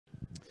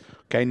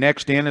Okay,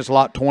 next in is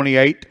lot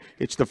 28.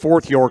 It's the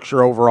 4th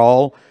Yorkshire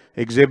overall,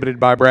 exhibited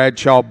by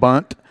Bradshaw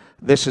Bunt.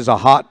 This is a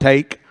hot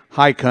take,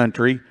 high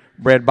country,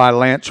 bred by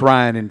Lance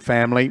Ryan and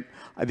family.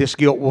 This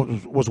gilt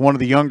was one of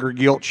the younger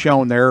gilts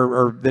shown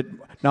there,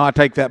 no, I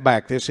take that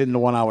back. This isn't the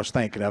one I was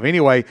thinking of.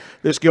 Anyway,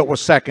 this gilt was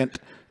second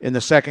in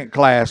the second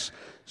class.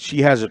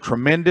 She has a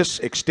tremendous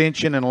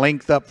extension and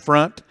length up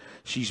front.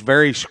 She's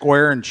very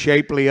square and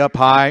shapely up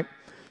high.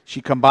 She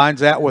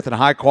combines that with a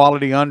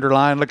high-quality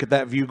underline. Look at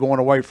that view going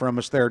away from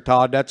us there,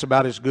 Todd. That's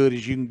about as good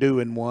as you can do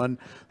in one.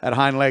 That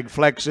hind leg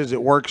flexes.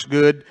 It works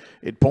good.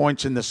 It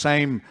points in the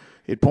same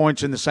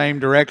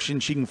direction.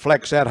 She can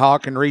flex that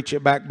hock and reach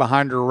it back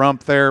behind her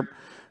rump there.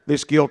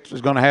 This gilt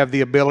is going to have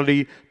the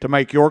ability to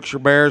make Yorkshire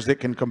bears that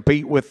can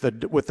compete with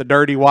the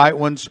dirty white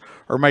ones,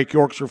 or make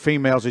Yorkshire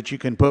females that you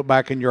can put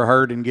back in your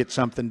herd and get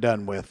something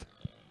done with.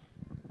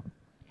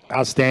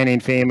 Outstanding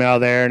female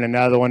there, and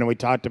another one that we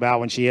talked about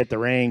when she hit the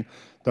ring.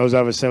 Those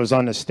of us that was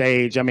on the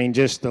stage, I mean,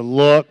 just the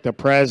look, the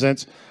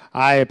presence,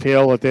 eye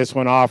appeal that this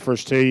one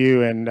offers to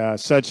you, and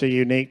such a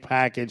unique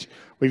package.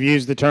 We've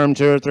used the term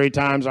 2 or 3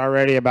 times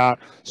already about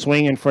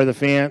swinging for the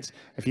fence.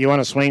 If you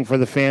want to swing for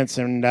the fence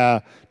and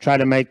try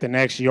to make the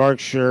next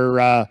Yorkshire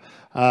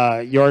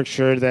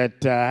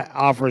that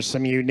offers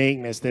some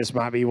uniqueness, this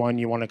might be one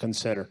you want to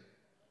consider.